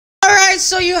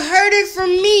so you heard it from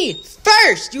me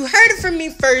first. You heard it from me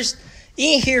first. You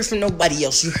ain't hear it from nobody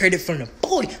else. You heard it from the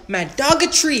boy, Mad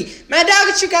Doggatry. Mad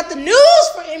Doggatry got the news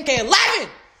for MK11.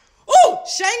 Oh,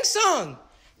 Shang Tsung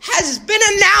has been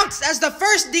announced as the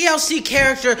first DLC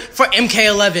character for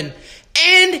MK11.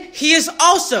 And he is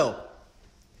also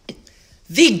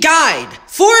the guide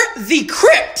for the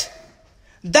crypt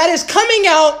that is coming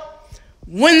out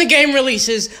when the game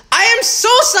releases. I am so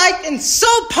psyched and so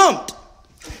pumped.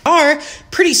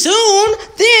 Pretty soon,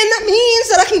 then that means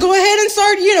that I can go ahead and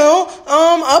start,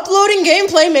 uploading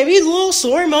gameplay, maybe a little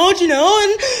story mode, and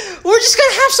we're just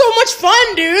gonna have so much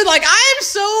fun, dude. Like, I am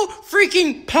so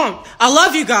freaking pumped. I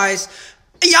love you guys.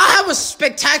 Y'all have a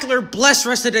spectacular, blessed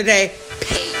rest of the day.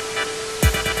 Peace.